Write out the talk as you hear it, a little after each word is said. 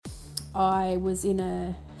I was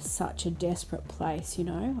in such a desperate place, you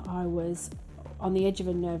know. I was on the edge of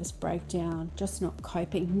a nervous breakdown, just not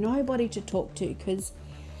coping, nobody to talk to, because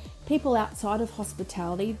people outside of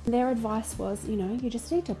hospitality, their advice was, you know, you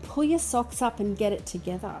just need to pull your socks up and get it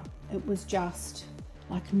together. It was just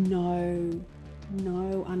like no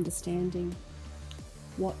understanding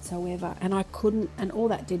whatsoever, and I couldn't, and all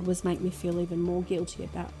that did was make me feel even more guilty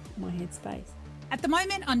about my headspace. At the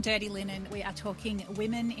moment on Dirty Linen, we are talking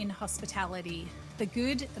women in hospitality, the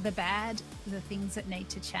good, the bad, the things that need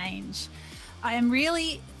to change. I am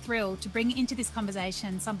really thrilled to bring into this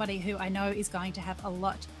conversation somebody who I know is going to have a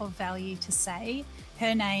lot of value to say.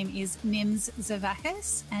 Her name is Nims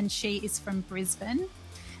Zavakis, and she is from Brisbane.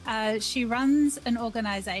 She runs an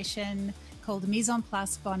organisation called Mise en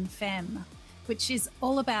Place Bonne Femme, which is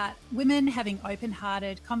all about women having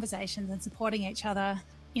open-hearted conversations and supporting each other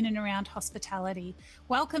in and around hospitality.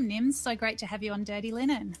 Welcome, Nims. So great to have you on Dirty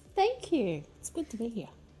Linen. Thank you. It's good to be here.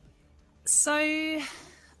 So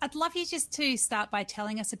I'd love you just to start by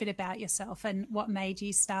telling us a bit about yourself and what made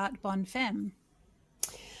you start Bonne Femme.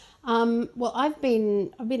 Well, I've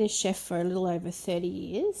been a chef for a little over 30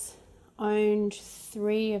 years, owned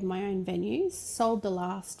 3 of my own venues, sold the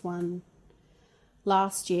last one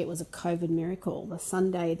last year. It was a COVID miracle. The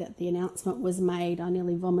Sunday that the announcement was made, I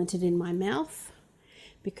nearly vomited in my mouth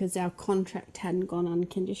because our contract hadn't gone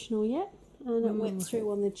unconditional yet, and it went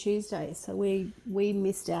through on the Tuesday, so we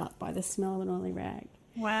missed out by the smell of an oily rag.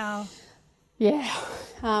 Wow. Yeah.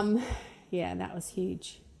 Yeah, that was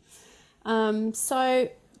huge. Bonne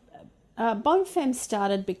Femme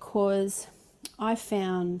started because I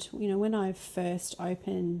found, you know, when I first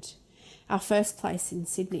opened our first place in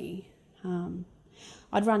Sydney,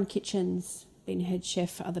 I'd run kitchens, been head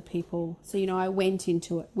chef for other people. So, you know, I went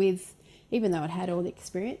into it with, even though I'd had all the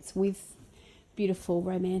experience, with beautiful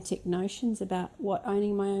romantic notions about what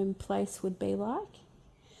owning my own place would be like.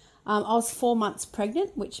 I was 4 months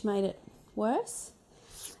pregnant, which made it worse.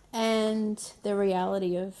 And the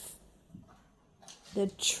reality of the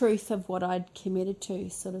truth of what I'd committed to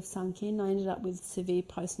sort of sunk in. I ended up with severe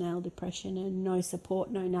postnatal depression and no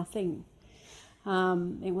support, no nothing.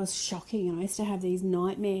 It was shocking. And I used to have these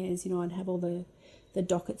nightmares. You know, I'd have all the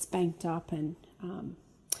dockets banked up, and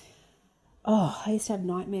I used to have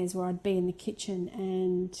nightmares where I'd be in the kitchen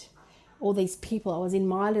and all these people, I was in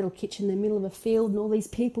my little kitchen in the middle of a field, and all these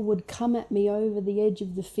people would come at me over the edge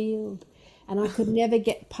of the field, and I could never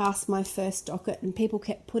get past my first docket, and people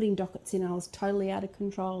kept putting dockets in. I was totally out of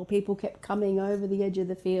control. People kept coming over the edge of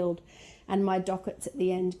the field, and my dockets at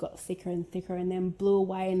the end got thicker and thicker and then blew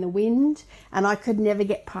away in the wind, and I could never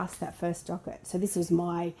get past that first docket. So this was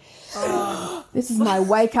my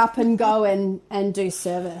wake up and go and do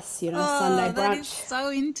service, you know, Sunday brunch. That is so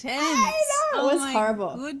intense. I know, it was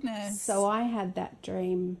horrible. Goodness. So I had that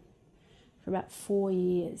dream for about 4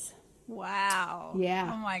 years. Wow. Yeah.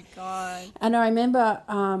 Oh my God. And I remember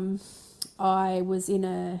I was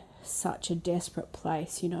in such a desperate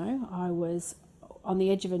place, you know. I was on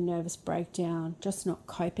the edge of a nervous breakdown, just not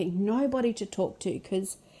coping, nobody to talk to,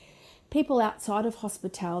 because people outside of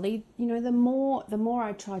hospitality, you know, the more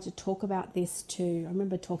I tried to talk about this to, I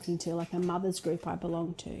remember talking to like a mother's group I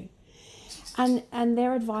belonged to, and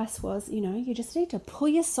their advice was, you know, you just need to pull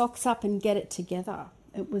your socks up and get it together.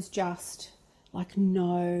 It was just like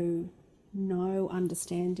no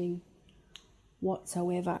understanding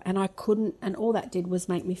whatsoever, and I couldn't, and all that did was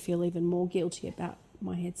make me feel even more guilty about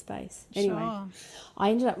my headspace. Anyway, Sure. I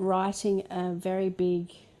ended up writing a very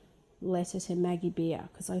big letter to Maggie Beer,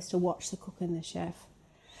 because I used to watch The Cook and the Chef,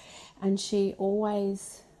 and she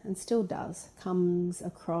always, and still does, comes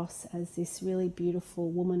across as this really beautiful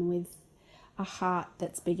woman with a heart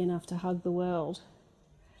that's big enough to hug the world.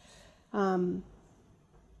 I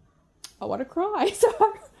want to cry. So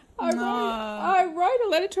I wrote a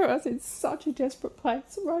letter to her. I was in such a desperate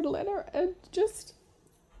place. I wrote a letter and just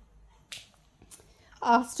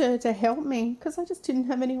asked her to help me, because I just didn't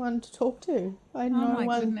have anyone to talk to. I had no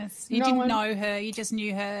one. Goodness. You didn't know her. You just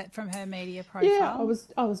knew her from her media profile. Yeah,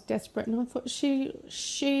 I was desperate, and I thought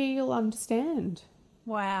she'll understand.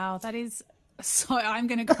 Wow, that is so. I'm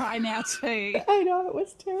going to cry now too. I know, it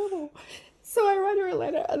was terrible. So I wrote her a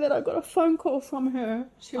letter, and then I got a phone call from her.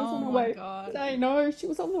 She was on the way. God. I know, she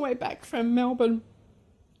was on the way back from Melbourne.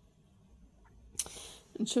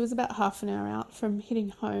 And she was about half an hour out from hitting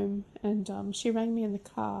home, and she rang me in the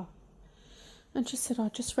car. And she said, I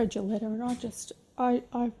just read your letter, and I'm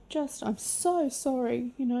so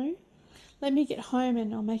sorry, you know. Let me get home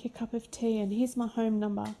and I'll make a cup of tea, and here's my home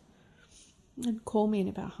number. And call me in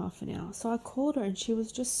about half an hour. So I called her, and she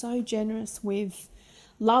was just so generous with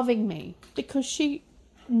loving me, because she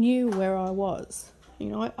knew where I was. You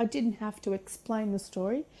know, I didn't have to explain the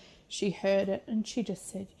story. She heard it and she just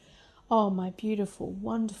said, "Oh, my beautiful,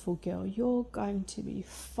 wonderful girl, you're going to be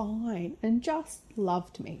fine," and just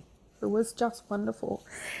loved me. It was just wonderful.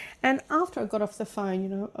 And after I got off the phone, you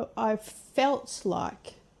know, I felt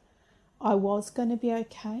like I was going to be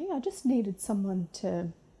okay. I just needed someone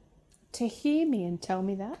to hear me and tell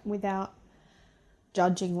me that without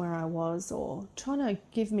judging where I was or trying to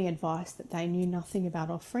give me advice that they knew nothing about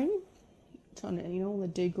offering. Trying to, you know, all the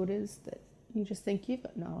do-gooders that you just think you've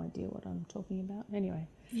got no idea what I'm talking about. Anyway.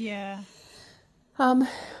 Yeah.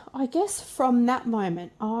 I guess from that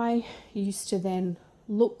moment, I used to then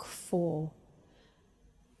look for,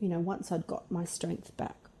 you know, once I'd got my strength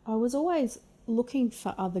back, I was always looking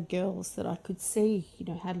for other girls that I could see, you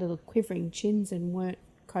know, had little quivering chins and weren't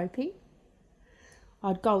coping.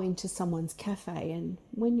 I'd go into someone's cafe, and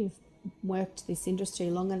when you've worked this industry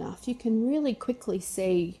long enough, you can really quickly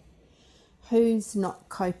see who's not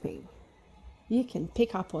coping. You can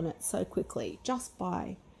pick up on it so quickly just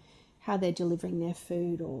by how they're delivering their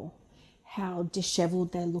food or how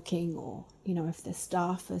dishevelled they're looking, or, you know, if the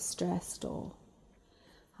staff are stressed, or,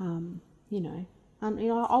 you know,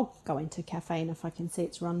 I'll go into a cafe, and if I can see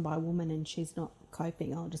it's run by a woman and she's not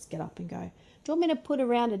coping, I'll just get up and go, "Do you want me to put a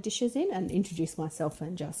round of dishes in?" and introduce myself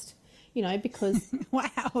and just, you know, because...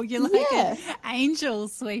 Wow, you're like an angel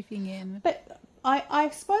sweeping in. But I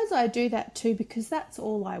suppose I do that too because that's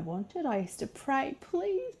all I wanted. I used to pray,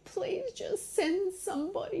 "Please, please just send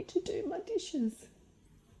somebody to do my dishes."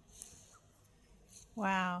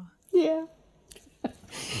 Wow. Yeah.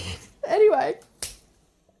 Anyway,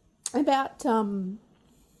 about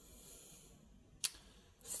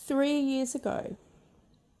 3 years ago,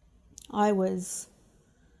 I was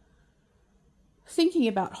thinking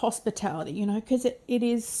about hospitality, you know, because it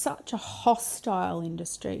is such a hostile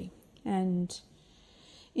industry. And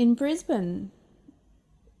in Brisbane,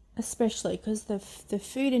 especially, because the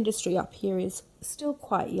food industry up here is still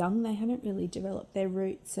quite young. They haven't really developed their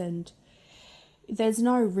roots, and there's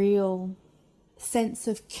no real sense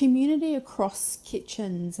of community across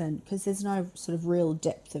kitchens, and because there's no sort of real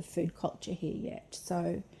depth of food culture here yet.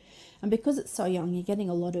 So, and because it's so young, you're getting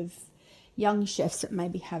a lot of young chefs that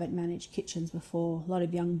maybe haven't managed kitchens before, a lot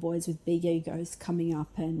of young boys with big egos coming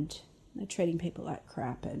up, and they're treating people like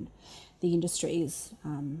crap, and the industry is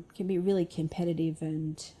can be really competitive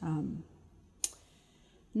and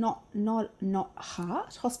not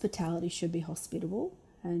hard. Hospitality should be hospitable,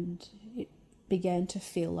 and it began to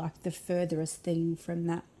feel like the furthest thing from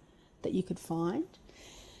that you could find.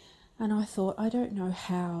 And I thought, I don't know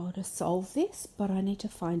how to solve this, but I need to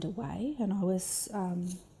find a way. And I was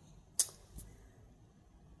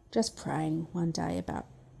just praying one day about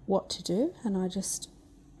what to do, and I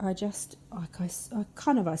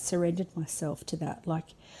surrendered myself to that,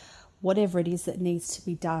 like whatever it is that needs to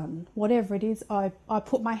be done, whatever it is, I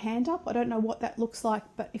put my hand up. I don't know what that looks like,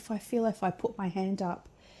 but if I put my hand up,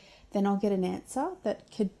 then I'll get an answer that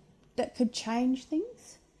could change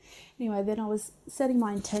things. Anyway, then I was setting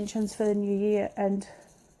my intentions for the new year, and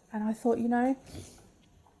I thought, you know,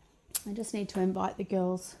 I just need to invite the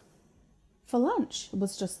girls for lunch. It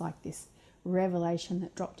was just like this revelation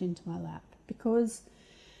that dropped into my lap, because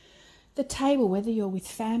the table, whether you're with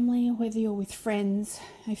family or whether you're with friends,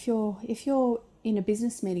 if you're in a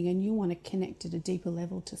business meeting and you want to connect at a deeper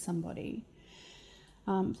level to somebody,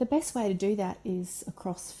 the best way to do that is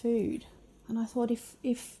across food. And I thought,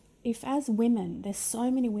 if as women, there's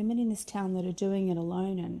so many women in this town that are doing it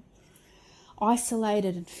alone and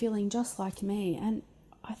isolated and feeling just like me, and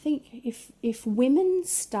I think if women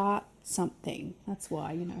start something, that's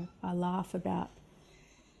why, you know, I laugh about,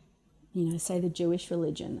 you know, say the Jewish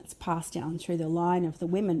religion that's passed down through the line of the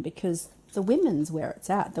women, because the women's where it's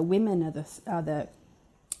at. The women are the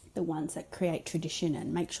ones that create tradition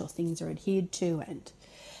and make sure things are adhered to and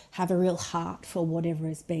have a real heart for whatever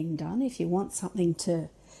is being done. If you want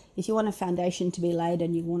a foundation to be laid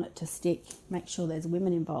and you want it to stick, make sure there's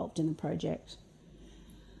women involved in the project.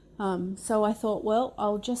 So I thought, well,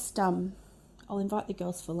 I'll invite the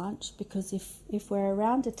girls for lunch, because if we're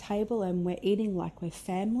around a table and we're eating like we're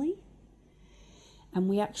family, and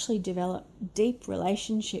we actually develop deep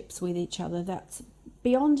relationships with each other, that's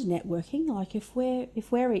beyond networking. Like if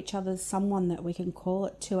we're each other's someone that we can call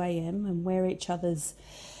at 2 a.m. and we're each other's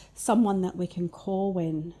someone that we can call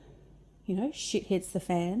when, you know, shit hits the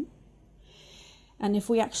fan, and if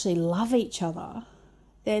we actually love each other,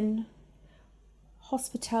 then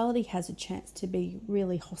hospitality has a chance to be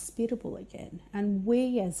really hospitable again. And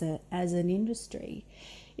we as an industry,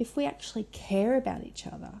 if we actually care about each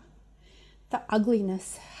other, the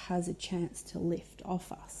ugliness has a chance to lift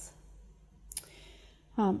off us.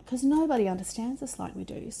 because nobody understands us like we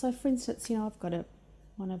do. So, for instance, I've got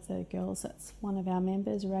one of the girls that's one of our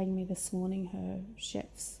members rang me this morning. Her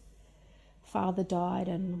chef's father died,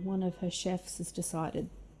 and one of her chefs has decided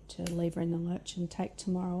to leave her in the lurch and take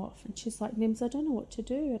tomorrow off. And she's like, Nims, I don't know what to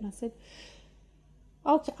do. And I said,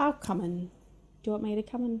 I'll come and, do you want me to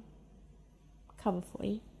come and cover for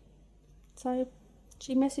you? So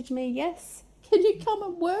she messaged me, yes, can you come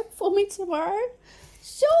and work for me tomorrow?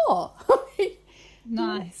 Sure.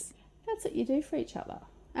 Nice. That's what you do for each other.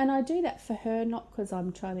 And I do that for her, not because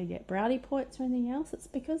I'm trying to get brownie points or anything else. It's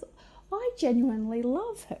because I genuinely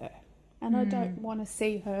love her, and I don't want to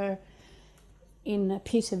see her in a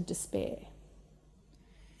pit of despair,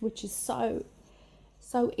 which is so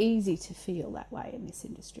easy to feel that way in this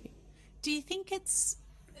industry. Do you think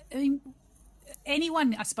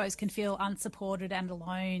anyone, I suppose, can feel unsupported and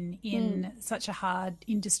alone in such a hard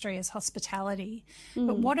industry as hospitality?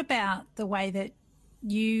 But what about the way that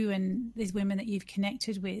you and these women that you've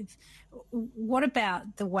connected with, what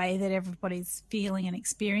about the way that everybody's feeling and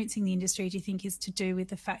experiencing the industry do you think is to do with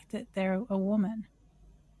the fact that they're a woman?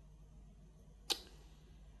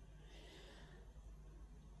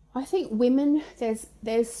 I think women,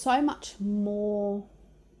 there's so much more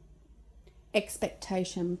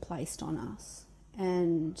expectation placed on us,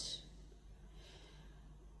 and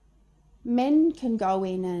men can go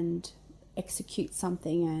in and execute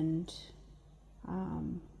something and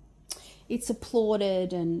it's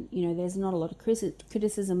applauded, and there's not a lot of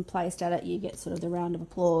criticism placed at it. You get sort of the round of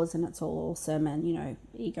applause and it's all awesome, and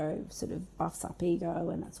ego sort of buffs up ego,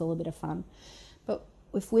 and that's all a bit of fun. But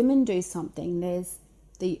if women do something, there's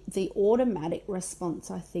the automatic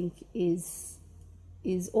response, I think, is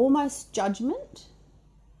almost judgment.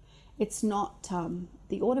 It's not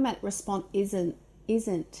the automatic response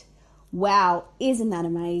isn't wow, isn't that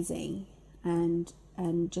amazing, and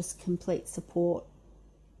just complete support.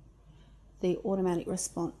 The automatic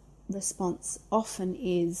response often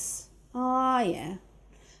is, oh yeah,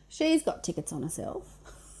 she's got tickets on herself.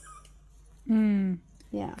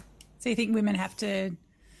 Yeah. So you think women have to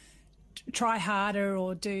try harder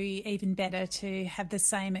or do even better to have the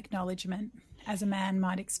same acknowledgement as a man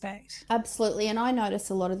might expect? Absolutely. And I notice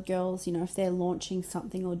a lot of girls, if they're launching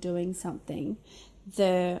something or doing something,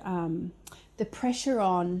 the pressure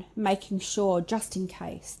on making sure, just in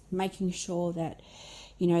case, making sure that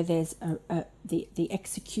there's the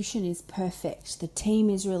execution is perfect, the team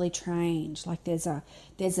is really trained, like there's a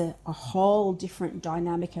whole different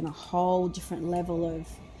dynamic and a whole different level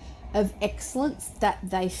of excellence that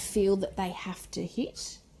they feel that they have to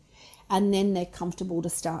hit, and then they're comfortable to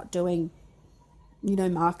start doing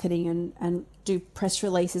marketing and do press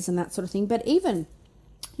releases and that sort of thing. But even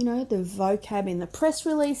the vocab in the press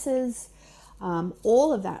releases,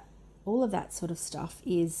 all of that sort of stuff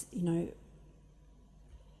is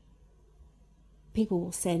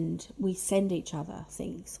people we send each other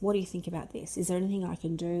things. What do you think about this? Is there anything I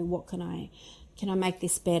can do? What can I make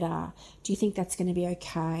this better? Do you think that's going to be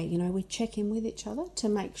okay? We check in with each other to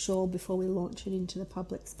make sure before we launch it into the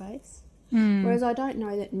public space. Whereas I don't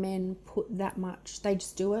know that men put that much. They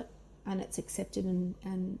just do it and it's accepted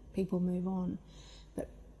and people move on.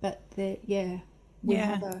 But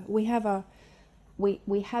we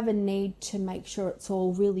have a need to make sure it's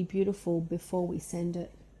all really beautiful before we send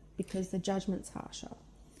it, because the judgment's harsher.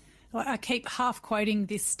 Well, I keep half quoting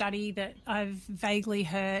this study that I've vaguely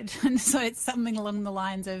heard. And so it's something along the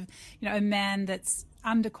lines of, a man that's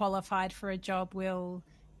underqualified for a job will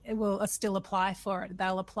still apply for it.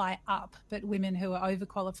 They'll apply up. But women who are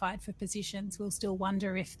overqualified for positions will still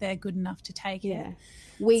wonder if they're good enough to take it.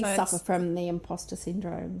 We suffer from the imposter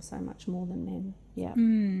syndrome so much more than men. Yeah.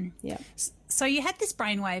 Yeah. So you had this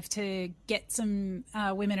brainwave to get some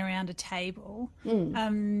women around a table.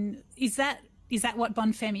 Is that what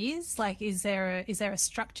Bonne Femme is? Like, is there a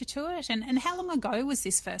structure to it? And how long ago was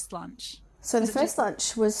this first lunch? So the first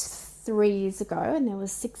lunch was 3 years ago, and there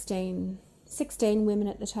was 16 women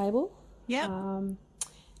at the table. Yeah. And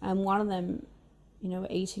one of them, we're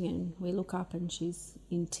eating and we look up and she's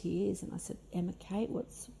in tears, and I said, Emma Kate,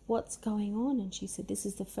 what's going on? And she said, this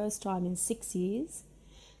is the first time in 6 years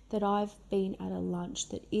that I've been at a lunch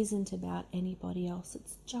that isn't about anybody else.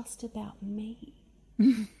 It's just about me.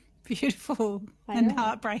 Beautiful and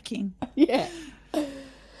heartbreaking. Yeah.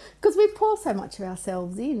 Because we pour so much of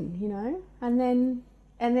ourselves in, and then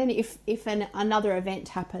if another event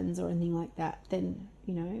happens or anything like that, then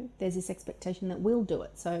there's this expectation that we'll do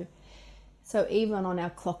it. So even on our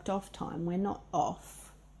clocked off time, we're not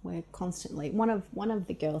off. We're constantly. One of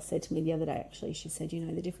the girls said to me the other day, actually, she said,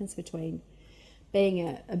 the difference between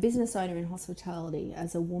being a business owner in hospitality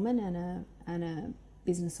as a woman and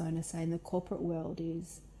business owners say in the corporate world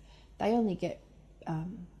is they only get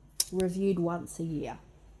reviewed once a year.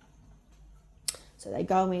 So they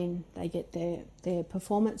go in, they get their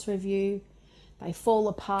performance review, they fall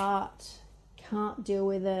apart, can't deal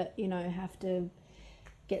with it, have to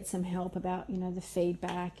get some help about, the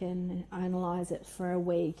feedback and analyse it for a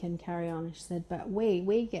week and carry on. She said, but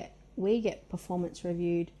we get performance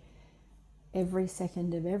reviewed every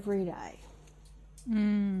second of every day.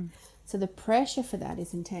 So the pressure for that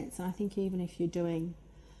is intense. And I think even if you're doing,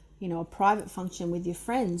 a private function with your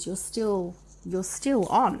friends, you're still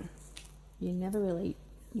on. You're never really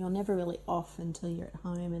off until you're at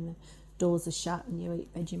home and the doors are shut and you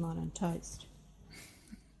eat Vegemite on toast.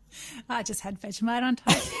 I just had Vegemite on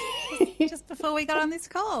toast just before we got on this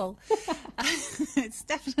call. It's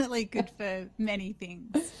definitely good for many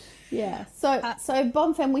things. Yeah. So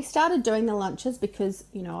BOMFEM, we started doing the lunches because,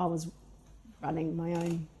 I was running my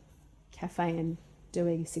own cafe and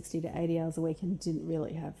doing 60 to 80 hours a week and didn't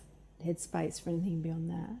really have headspace for anything beyond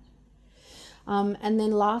that. And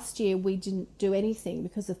then last year we didn't do anything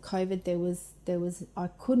because of COVID. There was I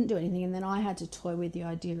couldn't do anything, and then I had to toy with the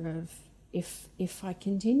idea of if I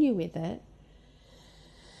continue with it,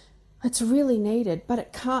 it's really needed, but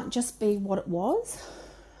it can't just be what it was,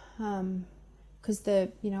 because I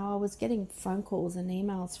was getting phone calls and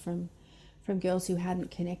emails from girls who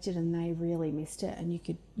hadn't connected and they really missed it, and you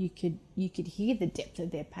could hear the depth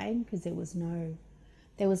of their pain because there was no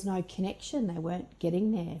connection. They weren't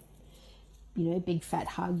getting there. Big fat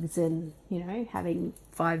hugs and, having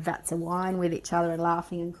 5 vats of wine with each other and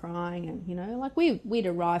laughing and crying. And, like we'd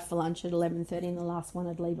arrive for lunch at 11:30 and the last one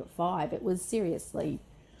would leave at 5. It was seriously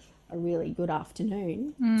a really good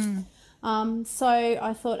afternoon. So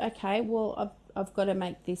I thought, okay, well, I've got to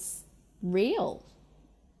make this real.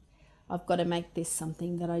 I've got to make this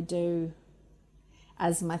something that I do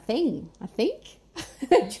as my thing, I think.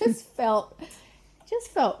 It just felt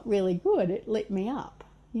really good. It lit me up.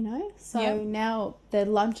 So now the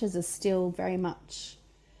lunches are still very much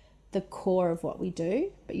the core of what we do,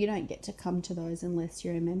 but you don't get to come to those unless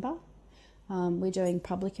you're a member. We're doing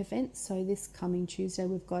public events. So this coming Tuesday,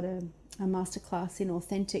 we've got a masterclass in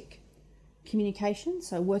authentic communication.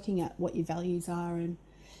 So working out what your values are and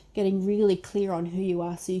getting really clear on who you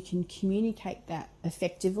are so you can communicate that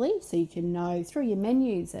effectively, so you can know through your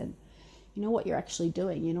menus and what you're actually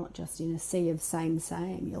doing. You're not just in a sea of same.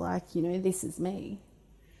 You're like, this is me.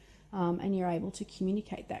 And you're able to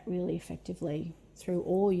communicate that really effectively through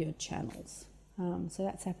all your channels. So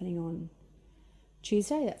that's happening on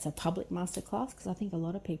Tuesday. That's a public masterclass because I think a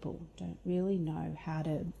lot of people don't really know how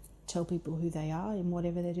to tell people who they are in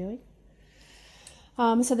whatever they're doing.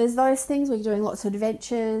 So there's those things. We're doing lots of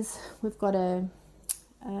adventures. We've got an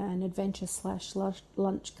adventure /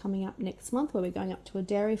 lunch coming up next month where we're going up to a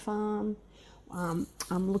dairy farm. I'm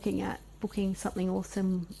looking at booking something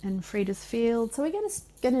awesome in Frida's Field. So we're going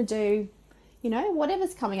to do,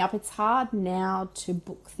 whatever's coming up. It's hard now to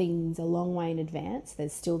book things a long way in advance.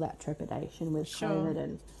 There's still that trepidation with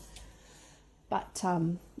COVID, but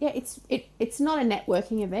it's not a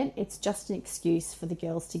networking event. It's just an excuse for the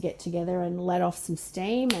girls to get together and let off some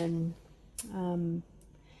steam and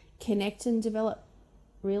connect and develop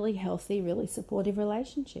really healthy, really supportive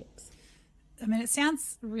relationships. I mean, it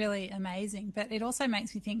sounds really amazing, but it also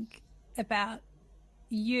makes me think about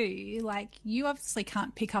you. Like, you obviously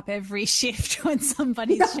can't pick up every shift when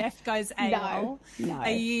somebody's chef goes AWOL.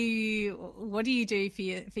 No. What do you do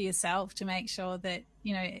for yourself to make sure that,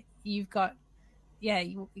 you've got,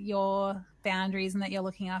 your boundaries and that you're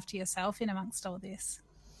looking after yourself in amongst all this?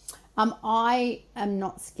 I am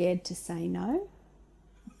not scared to say no.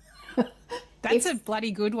 That's a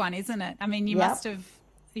bloody good one, isn't it? I mean, you must have,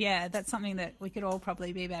 that's something that we could all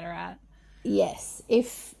probably be better at. Yes.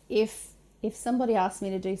 If somebody asks me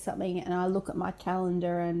to do something and I look at my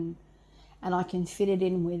calendar and I can fit it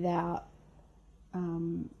in without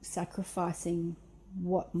sacrificing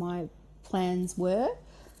what my plans were,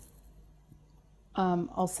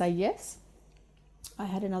 I'll say yes. I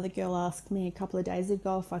had another girl ask me a couple of days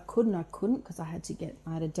ago if I couldn't because I had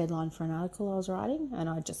a deadline for an article I was writing and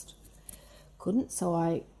I just couldn't. So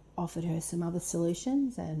I offered her some other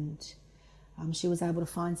solutions and she was able to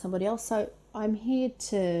find somebody else. So I'm here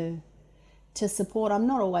to support. I'm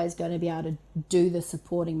not always going to be able to do the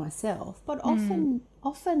supporting myself, but often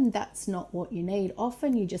that's not what you need.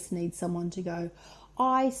 Often you just need someone to go,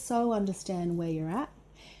 I so understand where you're at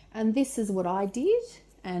and this is what I did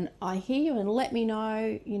and I hear you and let me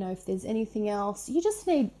know, if there's anything else. You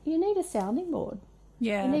need a sounding board.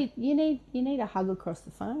 Yeah. You need a hug across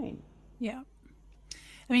the phone. Yeah.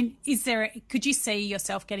 I mean, could you see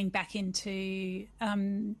yourself getting back into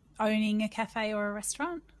owning a cafe or a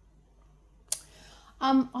restaurant?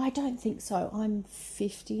 I don't think so. I'm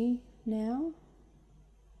 50 now,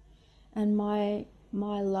 and my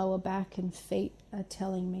lower back and feet are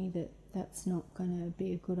telling me that that's not going to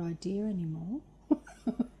be a good idea anymore.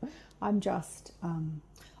 I'm just,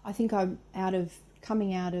 I think I'm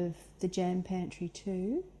coming out of the jam pantry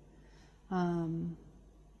too.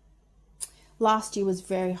 Last year was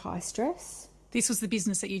very high stress. This was the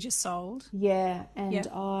business that you just sold? Yeah, and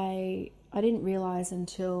I didn't realise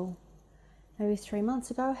until maybe 3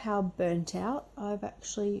 months ago how burnt out I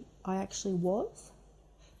actually was.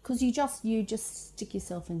 Because you just stick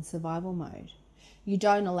yourself in survival mode. You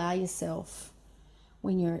don't allow yourself,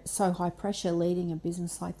 when you're so high pressure leading a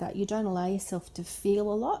business like that, you don't allow yourself to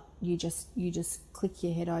feel a lot. You just click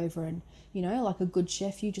your head over and, like a good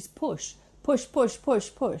chef, you just push.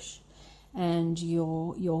 And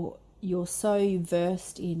you're so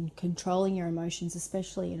versed in controlling your emotions,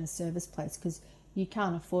 especially in a service place, because you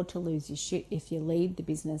can't afford to lose your shit if you lead the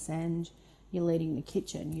business and you're leading the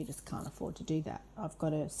kitchen. You just can't afford to do that. I've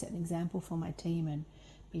got to set an example for my team and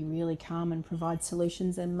be really calm and provide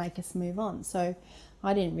solutions and make us move on. So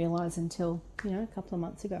I didn't realise until, a couple of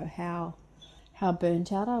months ago how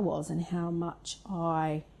burnt out I was and how much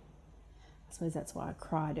I suppose that's why I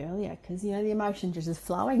cried earlier, because, the emotions are just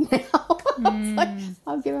flowing now. It's like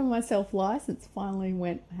I've given myself license, finally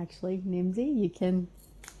went, actually, Nimsy, you can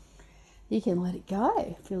let it go.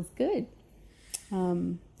 It feels good.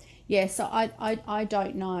 So I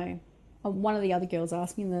don't know. One of the other girls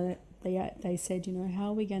asked me they said, how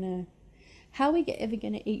are we ever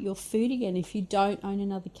gonna eat your food again if you don't own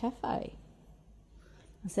another cafe?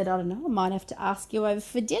 I said, I don't know. I might have to ask you over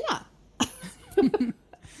for dinner.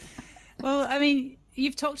 Well, I mean,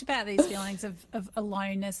 you've talked about these feelings of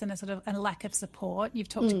aloneness and a lack of support. You've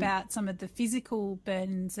talked about some of the physical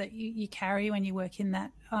burdens that you carry when you work in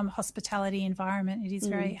that hospitality environment. It is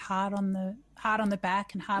very hard on the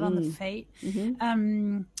back and hard on the feet.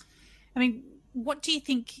 Mm-hmm. I mean, what do you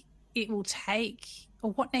think it will take,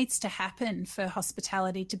 or what needs to happen for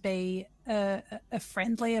hospitality to be a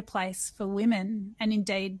friendlier place for women and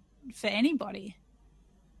indeed for anybody?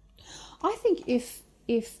 I think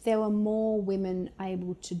if there were more women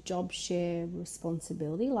able to job share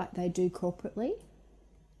responsibility like they do corporately,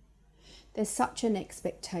 there's such an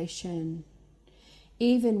expectation,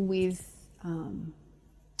 even with,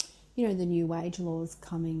 the new wage laws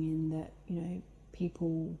coming in, that,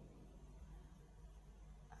 people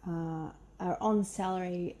are on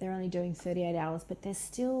salary, they're only doing 38 hours, but there's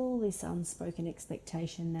still this unspoken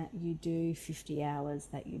expectation that you do 50 hours,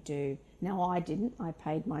 that you do. Now, I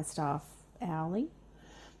paid my staff hourly,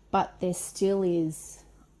 but there still is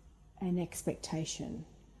an expectation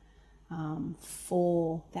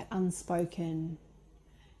for that unspoken,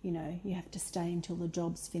 you have to stay until the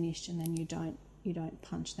job's finished, and then you don't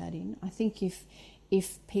punch that in. I think if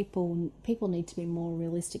people need to be more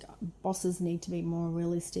realistic, bosses need to be more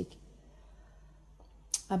realistic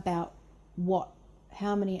about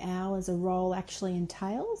how many hours a role actually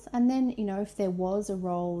entails, and then if there was a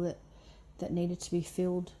role that needed to be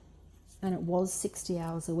filled and it was 60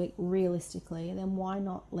 hours a week realistically, then why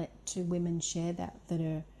not let two women share that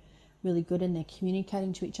are really good and they're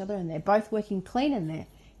communicating to each other and they're both working clean, and they're,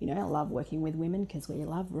 I love working with women because we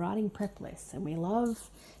love writing prep lists and we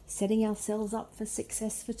love setting ourselves up for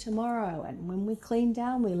success for tomorrow, and when we clean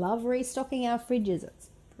down we love restocking our fridges. It's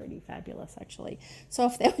pretty fabulous, actually. So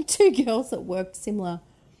if there were two girls that worked similar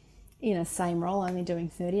in a same role, only doing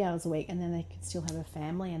 30 hours a week, and then they could still have a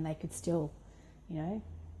family and they could still,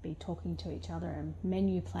 be talking to each other and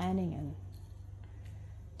menu planning and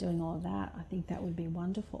doing all of that, I think that would be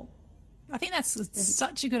wonderful. I think that's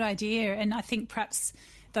such a good idea, and I think perhaps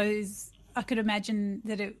I could imagine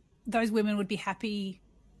that those women would be happy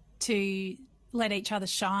to let each other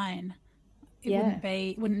shine.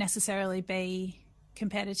 It wouldn't necessarily be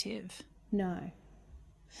competitive. No.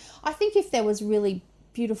 I think if there was really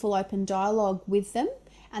beautiful open dialogue with them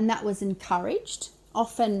and that was encouraged,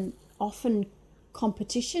 often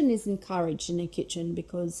competition is encouraged in a kitchen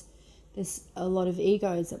because there's a lot of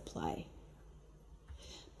egos at play.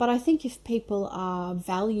 But I think if people are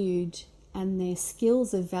valued and their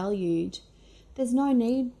skills are valued, there's no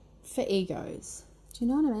need for egos. Do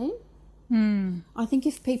you know what I mean? I think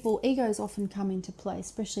if egos often come into play,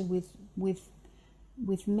 especially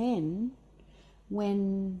with men,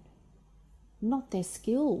 when not their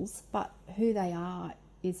skills but who they are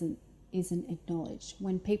isn't acknowledged.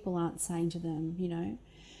 When people aren't saying to them,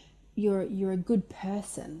 you're a good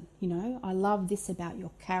person, I love this about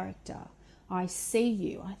your character, I see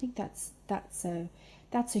you. I think that's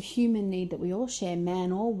that's a human need that we all share,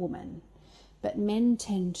 man or woman. But men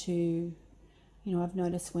tend to, I've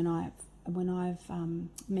noticed when I've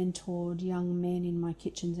mentored young men in my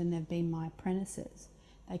kitchens and they've been my apprentices,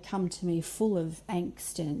 they come to me full of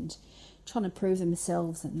angst and trying to prove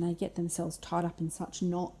themselves, and they get themselves tied up in such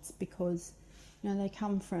knots because, they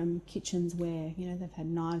come from kitchens where, they've had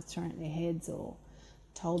knives thrown at their heads or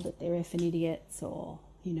told that they're effing idiots or,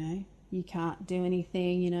 you can't do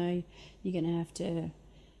anything, you're going to have to,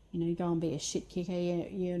 go and be a shit kicker,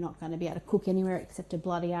 you're not going to be able to cook anywhere except a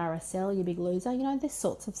bloody RSL, you big loser, this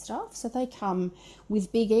sorts of stuff. So they come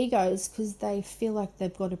with big egos because they feel like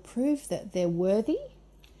they've got to prove that they're worthy.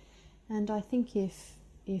 And I think if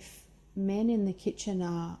men in the kitchen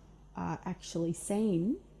are actually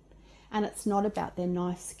seen, and it's not about their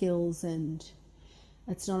knife skills and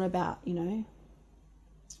it's not about,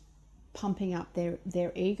 pumping up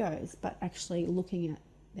their egos, but actually looking at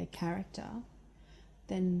their character,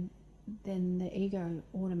 then the ego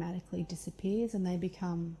automatically disappears and they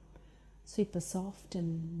become super soft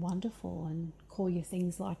and wonderful and call you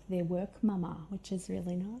things like their work mama, which is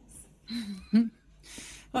really nice.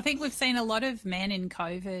 I think we've seen a lot of men in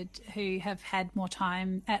COVID who have had more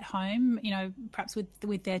time at home, perhaps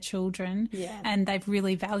with their children, and they've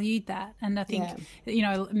really valued that. And I think,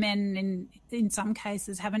 men in some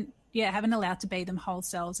cases haven't allowed to be them whole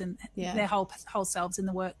selves and their whole selves in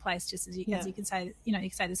the workplace, just as you can say, you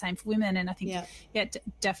can say the same for women. And I think,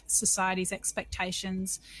 society's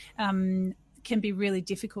expectations can be really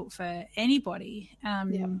difficult for anybody.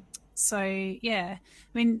 So, I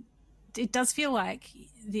mean, it does feel like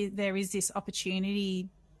there is this opportunity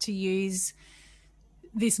to use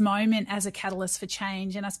this moment as a catalyst for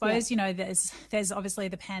change. And I suppose, there's obviously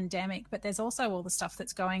the pandemic, but there's also all the stuff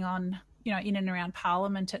that's going on, in and around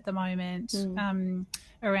Parliament at the moment,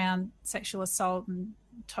 around sexual assault and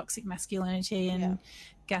toxic masculinity and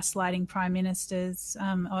gaslighting prime ministers.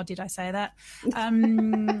 Or did I say that?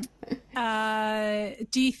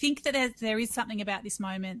 Do you think that there is something about this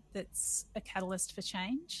moment that's a catalyst for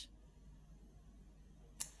change?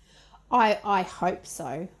 I hope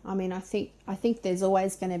so. I mean, I think there's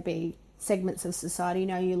always going to be segments of society.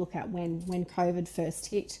 You look at when COVID first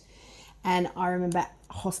hit, and I remember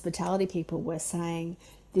hospitality people were saying,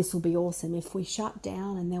 this will be awesome. If we shut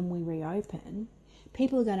down and then we reopen,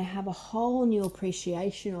 people are going to have a whole new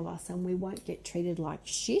appreciation of us and we won't get treated like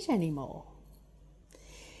shit anymore.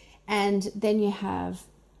 And then you have,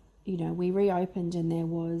 we reopened and there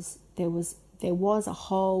was a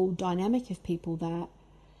whole dynamic of people that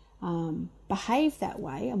behaved that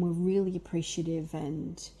way and were really appreciative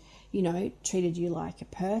and, treated you like a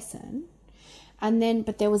person. And then,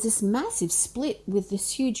 but there was this massive split with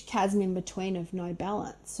this huge chasm in between of no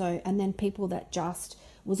balance. So, and then people that just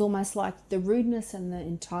was almost like the rudeness and the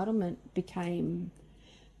entitlement became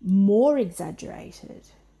more exaggerated.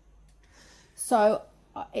 So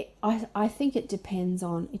I think it depends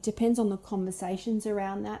on the conversations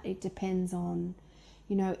around that. It depends on,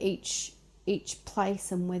 each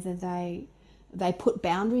place and whether they put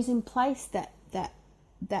boundaries in place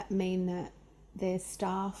that mean that their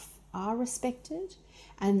staff are respected.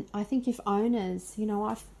 And I think if owners,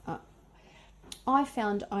 I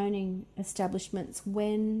found owning establishments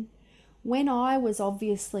when I was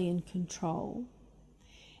obviously in control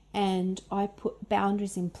and I put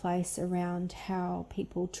boundaries in place around how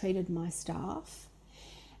people treated my staff.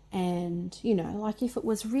 And, like if it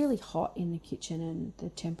was really hot in the kitchen and the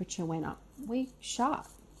temperature went up, we shut.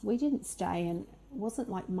 We didn't stay, and it wasn't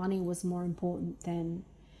like money was more important than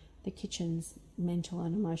the kitchen's mental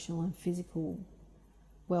and emotional and physical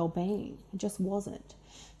well-being. It just wasn't.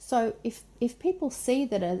 So if people see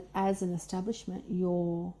that as an establishment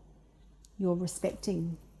you're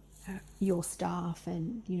respecting your staff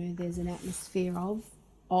and there's an atmosphere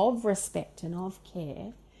of respect and of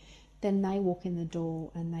care, then they walk in the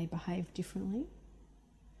door and they behave differently.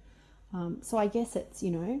 So I guess it's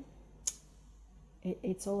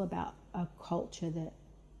it's all about a culture that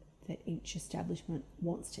each establishment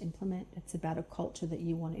wants to implement. It's about a culture that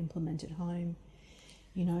you want to implement at home.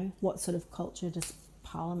 What sort of culture does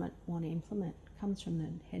Parliament want to implement? It comes from the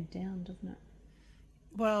head down, doesn't it?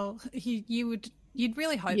 Well, you'd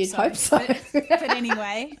really hope You'd so. hope so. But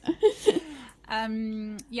anyway, I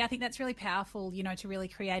think that's really powerful, to really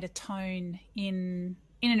create a tone in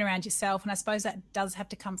and around yourself. And I suppose that does have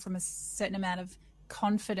to come from a certain amount of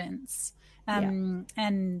confidence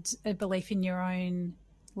and a belief in your own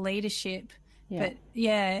leadership. But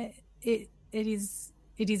it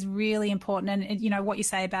is really important. And what you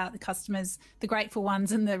say about the customers, the grateful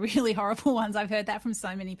ones and the really horrible ones, I've heard that from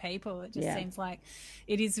so many people. It just seems like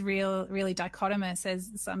it is really dichotomous, as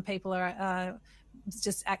some people are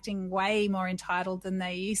just acting way more entitled than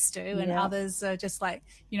they used to, and others are just like,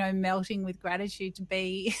 you know, melting with gratitude to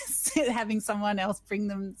be having someone else bring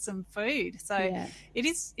them some food. So it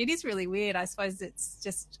is really weird. I suppose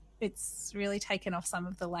it's really taken off some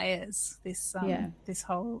of the layers, this this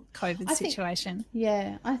whole COVID situation.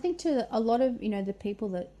 I think to a lot of, you know, the people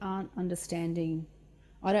that aren't understanding,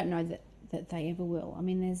 I don't know that they ever will. I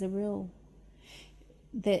mean,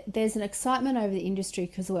 there's an excitement over the industry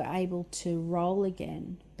because we're able to roll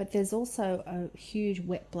again, but there's also a huge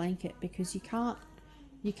wet blanket because you can't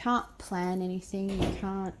plan anything. You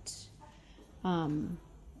can't, my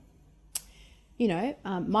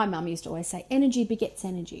mum used to always say, energy begets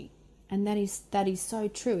energy, and that is so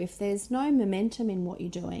true. If there's no momentum in what you're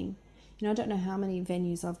doing, you know, I don't know how many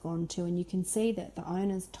venues I've gone to, and you can see that the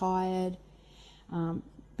owner's tired.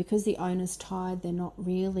 Because the owner's tired, they're not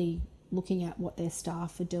really looking at what their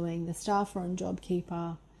staff are doing. The staff are on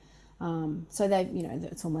JobKeeper. So they, you know,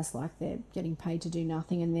 it's almost like they're getting paid to do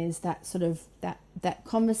nothing. And there's that sort of, that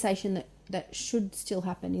conversation that should still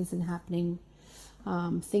happen isn't happening.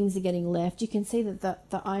 Things are getting left. You can see that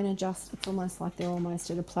the owner it's almost like they're almost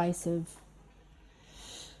at a place of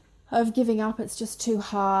giving up. It's just too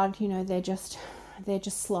hard. You know, they're just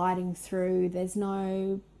sliding through. There's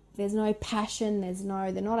no passion, they're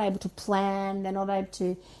not able to plan, they're not able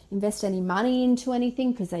to invest any money into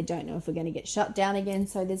anything because they don't know if we're going to get shut down again.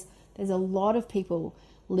 So there's a lot of people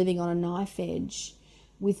living on a knife edge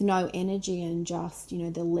with no energy, and just, you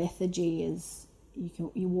know, the lethargy is,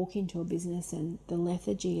 you walk into a business and the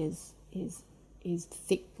lethargy is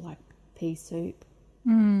thick like pea soup.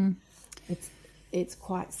 It's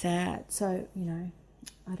quite sad. So, you know,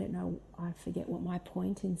 I don't know, I forget what my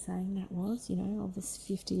point in saying that was, you know, of this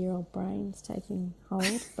 50-year-old brain's taking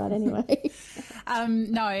hold. But anyway.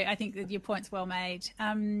 No, I think that your point's well made.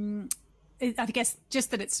 I guess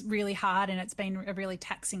just that it's really hard and it's been a really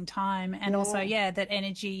taxing time. And also, that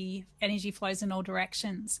energy flows in all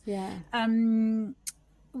directions. Yeah.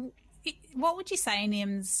 What would you say,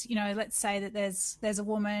 Nims? You know, let's say that there's a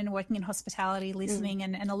woman working in hospitality listening,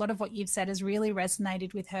 and a lot of what you've said has really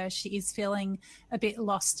resonated with her. She is feeling a bit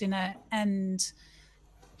lost in it and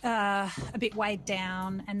a bit weighed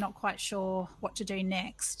down and not quite sure what to do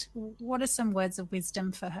next. What are some words of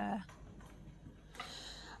wisdom for her?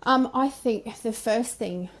 I think the first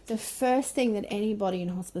thing that anybody in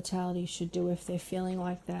hospitality should do if they're feeling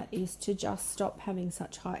like that is to just stop having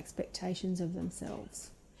such high expectations of themselves.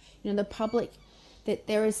 You know, the public, that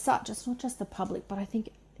there is such, it's not just the public, but I think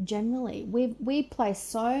generally we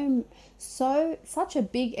place such a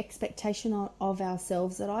big expectation of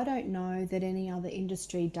ourselves that I don't know that any other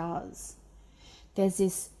industry does. There's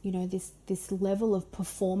this, you know, this level of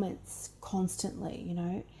performance constantly, you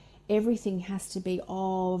know. Everything has to be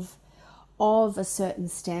of a certain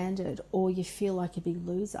standard or you feel like a big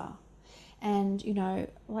loser. And, you know,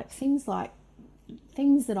 like things that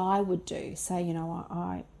I would do, say, you know,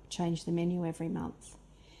 I change the menu every month.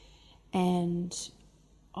 And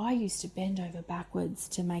I used to bend over backwards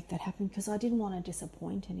to make that happen because I didn't want to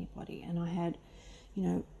disappoint anybody. And I had, you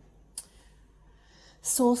know,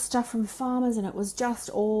 sourced stuff from farmers and it was just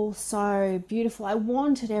all so beautiful. I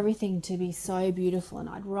wanted everything to be so beautiful, and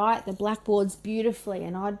I'd write the blackboards beautifully,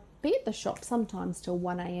 and I'd be at the shop sometimes till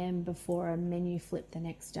 1 a.m. before a menu flip the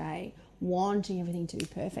next day, wanting everything to be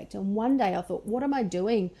perfect. And one day I thought, what am I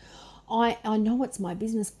doing? I know it's my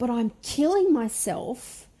business, but I'm killing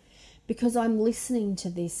myself because I'm listening to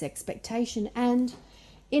this expectation. And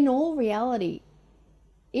in all reality,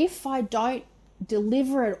 if I don't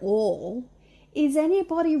deliver it all, is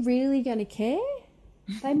anybody really going to care?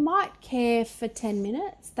 They might care for 10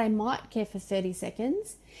 minutes. They might care for 30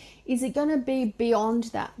 seconds. Is it going to be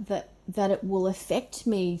beyond that it will affect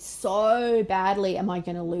me so badly? Am I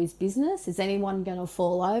going to lose business? Is anyone going to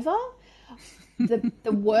fall over?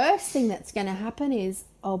 The worst thing that's going to happen is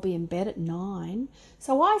I'll be in bed at 9.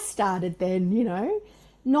 So I started then, you know,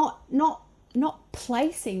 not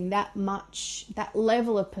placing that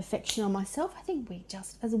level of perfection on myself. I think we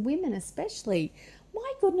just, as women especially,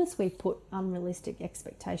 my goodness, we put unrealistic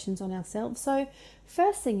expectations on ourselves. So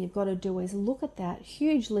first thing you've got to do is look at that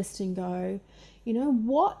huge list and go, you know,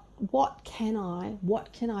 what can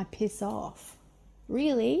I piss off?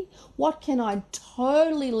 Really, what can I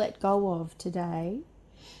totally let go of today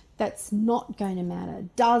that's not going to matter?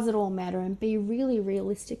 Does it all matter? And be really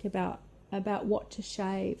realistic about what to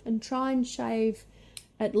shave, and try and shave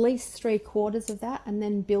at least 3/4 of that, and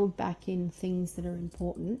then build back in things that are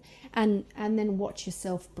important, and then watch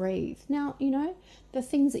yourself breathe. Now, you know, the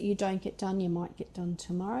things that you don't get done, you might get done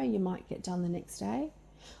tomorrow, you might get done the next day.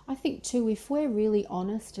 I think too, if we're really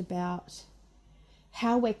honest about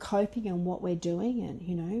how we're coping and what we're doing.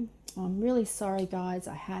 And, I'm really sorry, guys.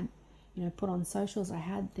 I had, put on socials, I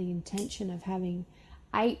had the intention of having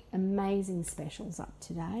 8 amazing specials up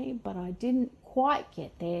today, but I didn't quite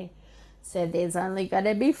get there. So there's only going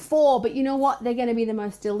to be 4, but you know what? They're going to be the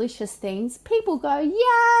most delicious things. People go,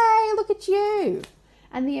 yay, look at you.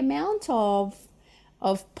 And the amount of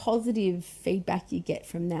positive feedback you get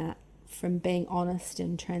from that, from being honest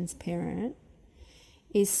and transparent,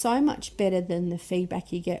 is so much better than the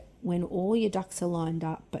feedback you get when all your ducks are lined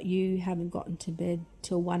up, but you haven't gotten to bed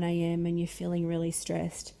till 1 a.m. and you're feeling really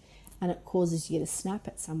stressed, and it causes you to snap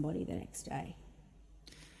at somebody the next day.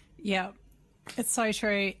 Yeah. It's so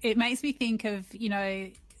true. It makes me think of,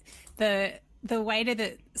 the waiter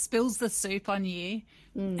that spills the soup on you.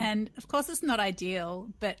 And of course it's not ideal,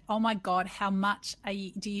 but oh my God, how much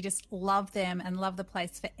do you just love them and love the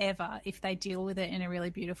place forever if they deal with it in a really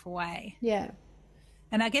beautiful way? Yeah.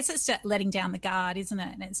 And I guess it's just letting down the guard, isn't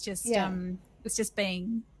it? And it's just,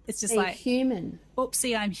 being like human.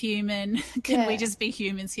 Oopsie, I'm human. Can we just be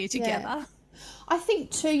humans here together? Yeah. I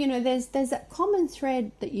think too, there's that common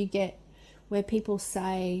thread that you get where people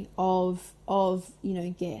say of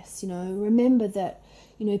guests, remember that,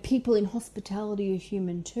 people in hospitality are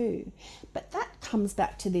human too. But that comes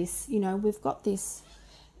back to this,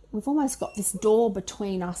 we've almost got this door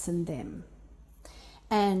between us and them.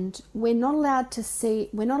 And we're not allowed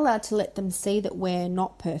to let them see that we're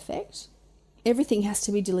not perfect. Everything has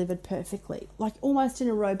to be delivered perfectly, like almost in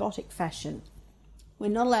a robotic fashion. We're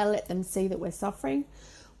not allowed to let them see that we're suffering.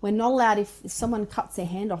 We're not allowed, if someone cuts their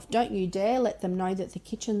hand off, don't you dare let them know that the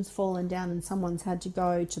kitchen's fallen down and someone's had to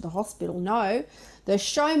go to the hospital. No, the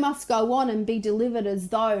show must go on and be delivered as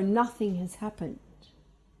though nothing has happened.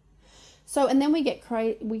 So, and then we get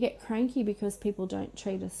cranky because people don't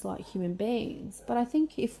treat us like human beings. But I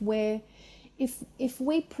think if we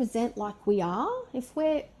present like we are, if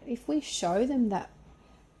we show them that,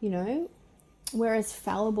 we're as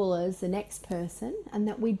fallible as the next person and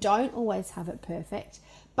that we don't always have it perfect,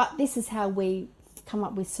 but this is how we come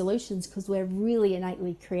up with solutions because we're really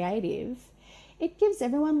innately creative, it gives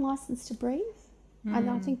everyone license to breathe. And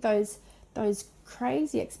I think those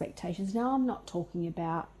crazy expectations, now I'm not talking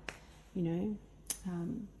about,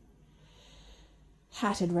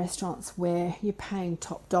 hatted restaurants where you're paying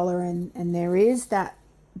top dollar and there is that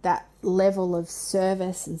level of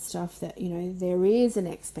service and stuff that, there is an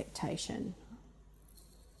expectation.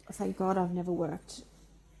 Thank God I've never worked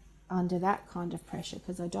under that kind of pressure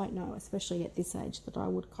because I don't know, especially at this age, that I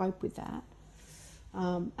would cope with that.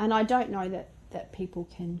 And I don't know that people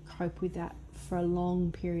can cope with that for a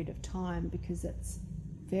long period of time because it's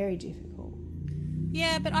very difficult.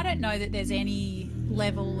 Yeah, but I don't know that there's any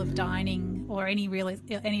level of dining or any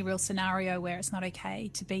real scenario where it's not okay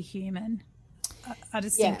to be human. I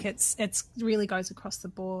just think it's really goes across the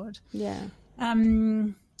board. Yeah.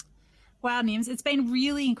 Wow, Nims, it's been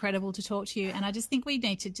really incredible to talk to you, and I just think we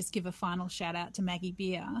need to just give a final shout out to Maggie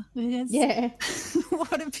Beer. Yeah.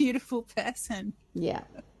 What a beautiful person. Yeah.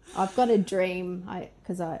 I've got a dream,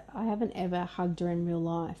 because I haven't ever hugged her in real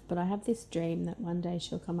life, but I have this dream that one day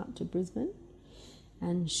she'll come up to Brisbane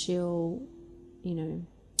and she'll,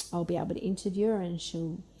 I'll be able to interview her and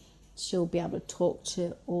she'll be able to talk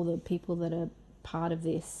to all the people that are part of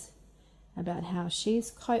this about how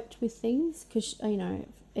she's coped with things, because,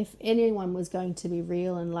 if anyone was going to be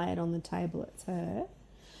real and lay it on the table, it's her.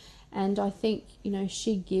 And I think,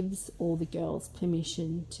 she gives all the girls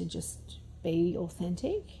permission to just be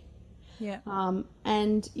authentic. Yeah.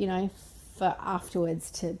 And, for afterwards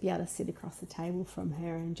to be able to sit across the table from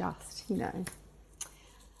her and just,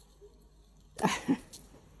 I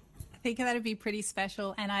think that'd be pretty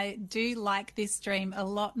special, and I do like this dream a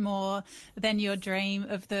lot more than your dream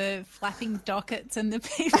of the flapping dockets and the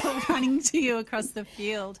people running to you across the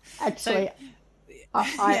field. Actually,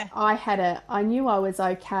 I knew I was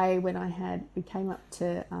okay when we came up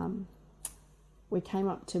to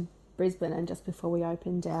Brisbane, and just before we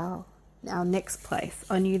opened our next place,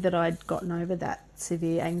 I knew that I'd gotten over that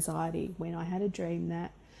severe anxiety when I had a dream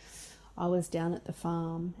that I was down at the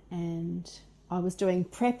farm and I was doing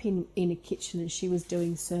prep in a kitchen and she was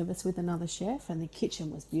doing service with another chef, and the kitchen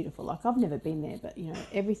was beautiful. Like, I've never been there, but,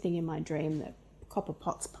 everything in my dream, the copper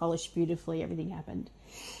pots polished beautifully, everything happened.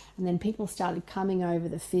 And then people started coming over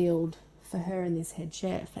the field for her and this head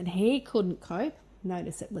chef, and he couldn't cope.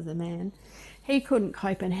 Notice it was a man. He couldn't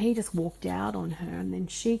cope and he just walked out on her. And then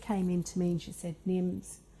she came in to me and she said,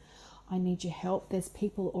 Nims, I need your help. There's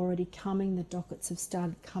people already coming. The dockets have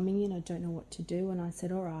started coming in. I don't know what to do. And I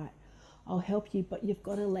said, all right, I'll help you, but you've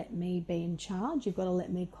got to let me be in charge. You've got to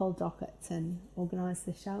let me call dockets and organise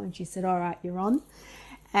the show. And she said, all right, you're on.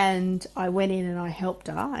 And I went in and I helped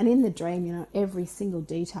her. And in the dream, you know, every single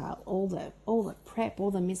detail, all the prep,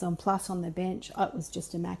 all the mise en place on the bench, it was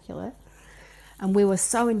just immaculate. And we were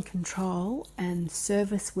so in control, and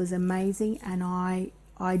service was amazing. And I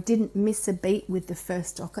didn't miss a beat with the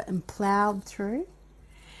first docket and ploughed through.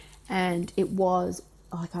 And it was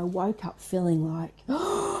like I woke up feeling like,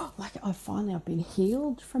 oh, like I've been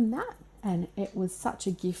healed from that. And it was such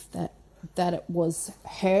a gift that it was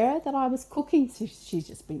her that I was cooking. So she's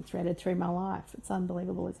just been threaded through my life. It's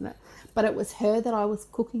unbelievable, isn't it? But it was her that I was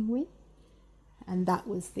cooking with. And that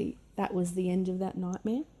was the end of that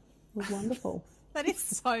nightmare. It was wonderful. That is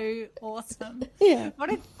so awesome. Yeah.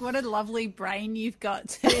 What a lovely brain you've got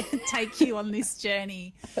to take you on this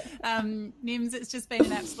journey. Nims, it's just been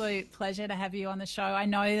an absolute pleasure to have you on the show. I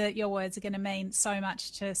know that your words are going to mean so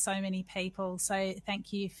much to so many people. So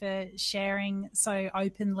thank you for sharing so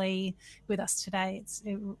openly with us today.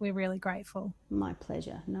 We're really grateful. My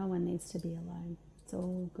pleasure. No one needs to be alone. It's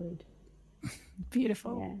all good.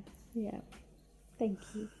 Beautiful. Yeah. Thank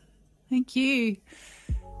you. Thank you.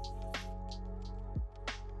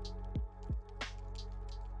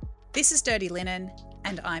 This is Dirty Linen,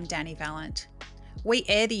 and I'm Danny Valent. We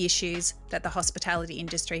air the issues that the hospitality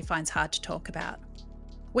industry finds hard to talk about.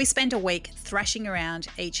 We spend a week thrashing around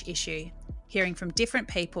each issue, hearing from different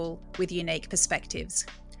people with unique perspectives.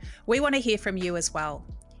 We want to hear from you as well.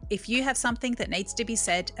 If you have something that needs to be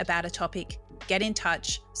said about a topic, get in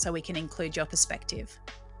touch so we can include your perspective.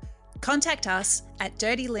 Contact us at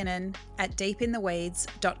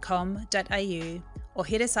dirtyLinen@deepintheweeds.com.au or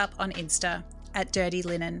hit us up on Insta at Dirty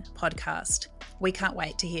Linen Podcast. We can't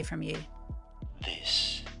wait to hear from you.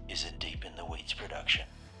 This is a Deep in the Weeds production.